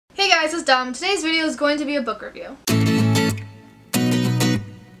guys, it's Dom. Today's video is going to be a book review.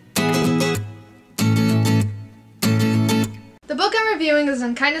 The book I'm reviewing is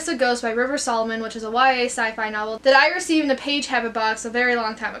Unkindness of Ghosts by River Solomon, which is a YA sci-fi novel that I received in a page habit box a very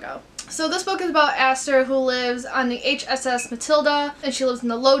long time ago. So this book is about Aster, who lives on the HSS Matilda, and she lives in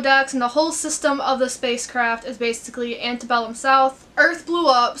the low decks, and the whole system of the spacecraft is basically antebellum South. Earth blew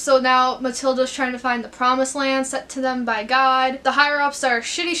up, so now Matilda's trying to find the promised land set to them by God. The higher-ups are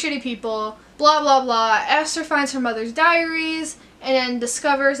shitty people, blah blah blah. Aster finds her mother's diaries, and then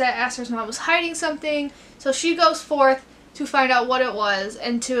discovers that Aster's mom was hiding something, so she goes forth to find out what it was,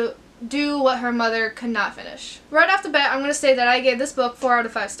 and to do what her mother could not finish. Right off the bat, I'm going to say that I gave this book 4 out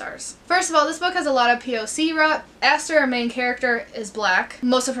of 5 stars. First of all, this book has a lot of POC rep. Aster, our main character, is black.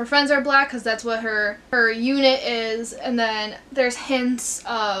 Most of her friends are black because that's what her unit is, and then there's hints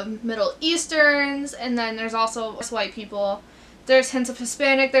of Middle Easterns, and then there's also white people. There's hints of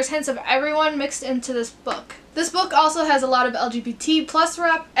Hispanic, there's hints of everyone mixed into this book. This book also has a lot of LGBT plus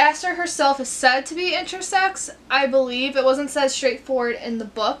rep. Aster herself is said to be intersex, I believe. It wasn't said straightforward in the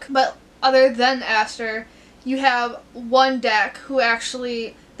book, but other than Aster, you have one deck who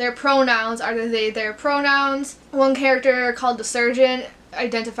actually, their pronouns are the they, their pronouns. One character called the Surgeon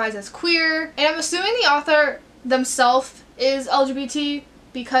identifies as queer, and I'm assuming the author themselves is LGBT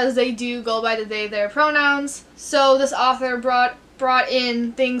because they do go by the they, their pronouns. So this author brought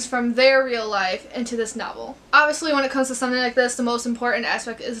in things from their real life into this novel. Obviously, when it comes to something like this, the most important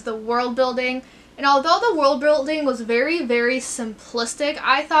aspect is the world building. And although the world building was very, very simplistic,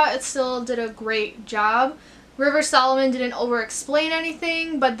 I thought it still did a great job. River Solomon didn't over-explain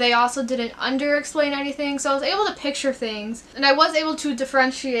anything, but they also didn't under-explain anything, so I was able to picture things. And I was able to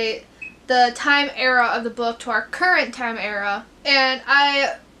differentiate the time era of the book to our current time era. And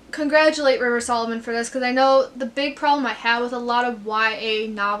I congratulate River Solomon for this, because I know the big problem I have with a lot of YA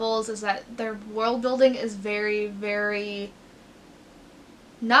novels is that their world building is very, very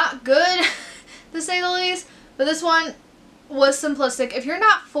not good, to say the least. But this one was simplistic. If you're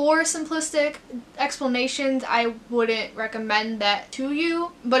not for simplistic explanations, I wouldn't recommend that to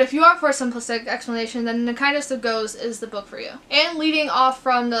you. But if you are for a simplistic explanation, then Unkindness of Ghosts is the book for you. And leading off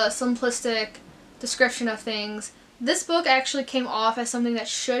from the simplistic description of things, this book actually came off as something that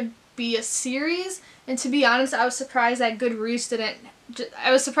should be a series, and to be honest, I was surprised that Goodreads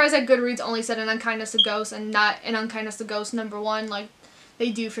only said An Unkindness of Ghosts and not An Unkindness of Ghosts #1 like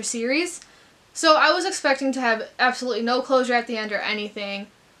they do for series. So I was expecting to have absolutely no closure at the end or anything,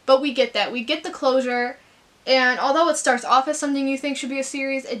 but we get that. We get the closure, and although it starts off as something you think should be a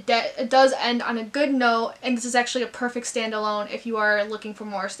series, it does end on a good note, and this is actually a perfect standalone if you are looking for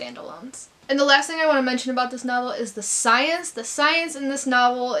more standalones. And the last thing I want to mention about this novel is the science. The science in this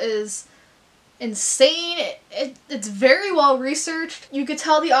novel is insane. It's very well researched. You could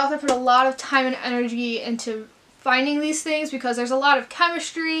tell the author put a lot of time and energy into finding these things, because there's a lot of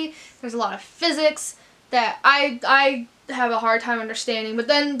chemistry, there's a lot of physics that I have a hard time understanding, but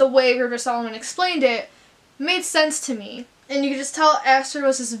then the way River Solomon explained it made sense to me. And you could just tell Aster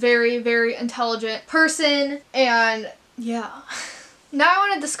was this very, very intelligent person, and yeah. Now I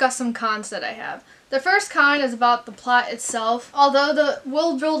want to discuss some cons that I have. The first con is about the plot itself. Although the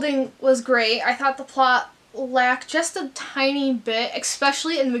world building was great, I thought the plot lacked just a tiny bit,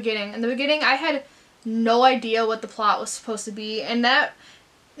 especially in the beginning. In the beginning, I had no idea what the plot was supposed to be, and that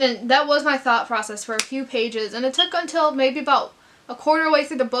was my thought process for a few pages, and it took until maybe about a quarter way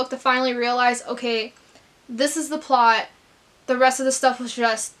through the book to finally realize, okay, this is the plot. The rest of the stuff was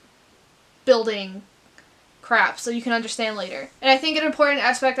just building crap so you can understand later. And I think an important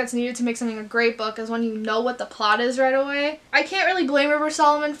aspect that's needed to make something a great book is when you know what the plot is right away. I can't really blame River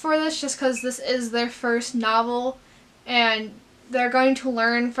Solomon for this, just because this is their first novel and they're going to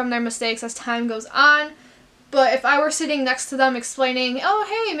learn from their mistakes as time goes on. But if I were sitting next to them explaining, oh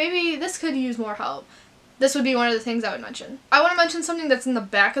hey, maybe this could use more help, this would be one of the things I would mention. I want to mention something that's in the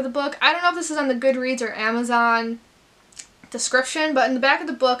back of the book. I don't know if this is on the Goodreads or Amazon description, but in the back of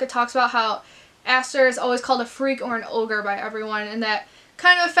the book it talks about how Aster is always called a freak or an ogre by everyone, and that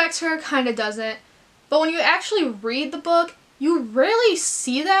kind of affects her, kind of doesn't. But when you actually read the book, you rarely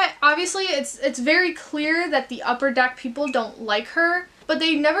see that. Obviously, it's very clear that the upper deck people don't like her, but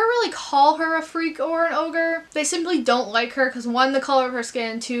they never really call her a freak or an ogre. They simply don't like her because, 1, the color of her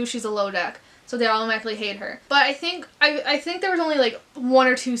skin, 2, she's a low deck, so they automatically hate her. But I think there was only like 1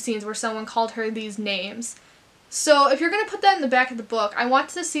 or 2 scenes where someone called her these names. So if you're going to put that in the back of the book, I want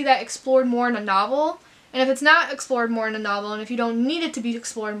to see that explored more in a novel. And if it's not explored more in a novel, and if you don't need it to be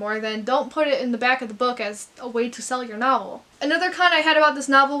explored more, then don't put it in the back of the book as a way to sell your novel. Another con I had about this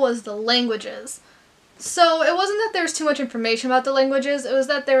novel was the languages. So it wasn't that there was too much information about the languages, it was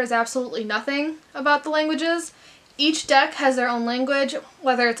that there was absolutely nothing about the languages. Each deck has their own language,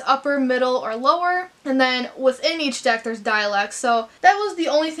 whether it's upper, middle, or lower, and then within each deck there's dialects. So that was the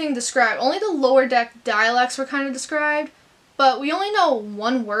only thing described. Only the lower deck dialects were kind of described, but we only know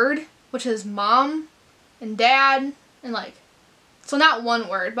one word, which is mom and dad, and like, so not one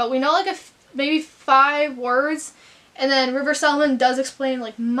word, but we know like maybe 5 words. And then River Solomon does explain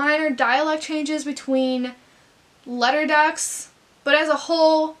like minor dialect changes between letter decks, but as a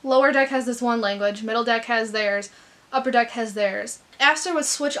whole, lower deck has this one language, middle deck has theirs, upper deck has theirs. Aster would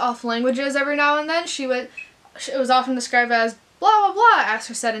switch off languages every now and then. It was often described as blah blah blah,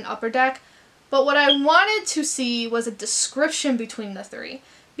 Aster said in upper deck. But what I wanted to see was a description between the 3.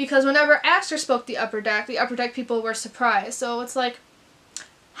 Because whenever Aster spoke the upper deck people were surprised. So it's like,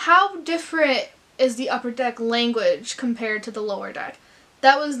 how different is the upper deck language compared to the lower deck?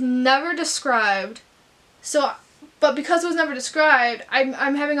 That was never described. But because it was never described,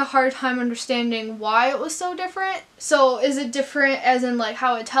 I'm having a hard time understanding why it was so different. So is it different as in like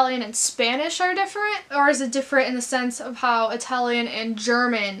how Italian and Spanish are different? Or is it different in the sense of how Italian and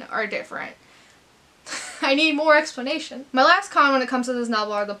German are different? I need more explanation. My last con when it comes to this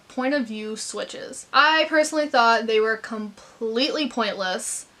novel are the point of view switches. I personally thought they were completely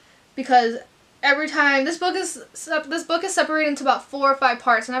pointless because every time this book is separated into about 4 or 5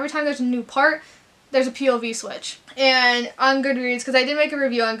 parts, and every time there's a new part, there's a POV switch. And on Goodreads, because I did make a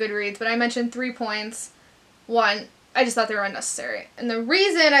review on Goodreads, but I mentioned 3 points. 1, I just thought they were unnecessary. And the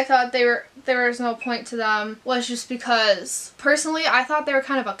reason I thought there was no point to them was just because, personally, I thought they were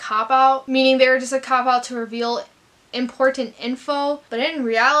kind of a cop-out, meaning they were just a cop-out to reveal important info, but in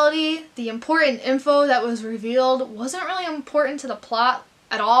reality, the important info that was revealed wasn't really important to the plot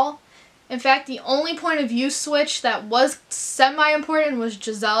at all. In fact, the only point of view switch that was semi-important was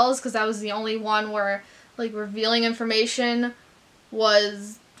Giselle's, because that was the only one where, like, revealing information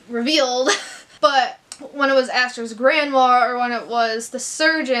was revealed. But when it was Aster's grandma or when it was the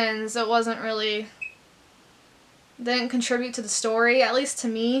surgeons, it wasn't really, didn't contribute to the story, at least to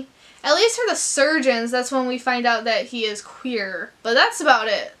me. At least for the surgeons, that's when we find out that he is queer. But that's about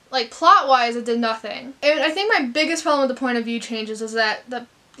it. Like, plot-wise, it did nothing. And I think my biggest problem with the point of view changes is that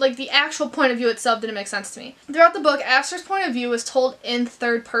the actual point of view itself didn't make sense to me. Throughout the book, Aster's point of view is told in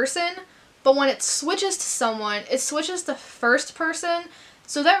 3rd person, but when it switches to someone, it switches to 1st person,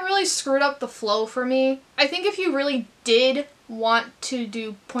 so that really screwed up the flow for me. I think if you really did want to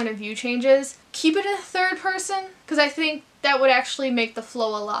do point of view changes, keep it in 3rd person, because I think that would actually make the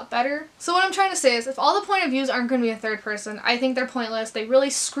flow a lot better. So what I'm trying to say is, if all the point of views aren't going to be in 3rd person, I think they're pointless. They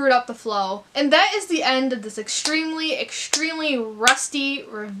really screwed up the flow. And that is the end of this extremely, extremely rusty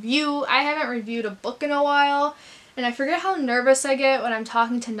review. I haven't reviewed a book in a while, and I forget how nervous I get when I'm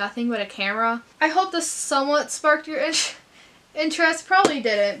talking to nothing but a camera. I hope this somewhat sparked your interest. Probably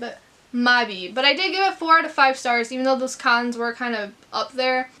didn't, but maybe. But I did give it 4 out of 5 stars, even though those cons were kind of up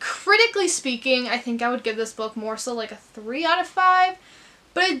there. Critically speaking, I think I would give this book more so like a 3 out of 5.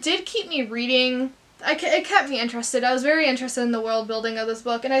 But it did keep me reading. It kept me interested. I was very interested in the world building of this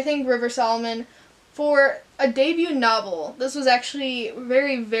book. And I think River Solomon, for a debut novel, this was actually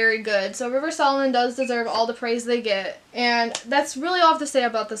very, very good. So River Solomon does deserve all the praise they get. And that's really all I have to say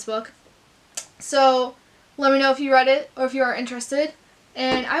about this book. So let me know if you read it or if you are interested.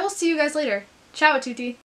 And I will see you guys later. Ciao a tutti!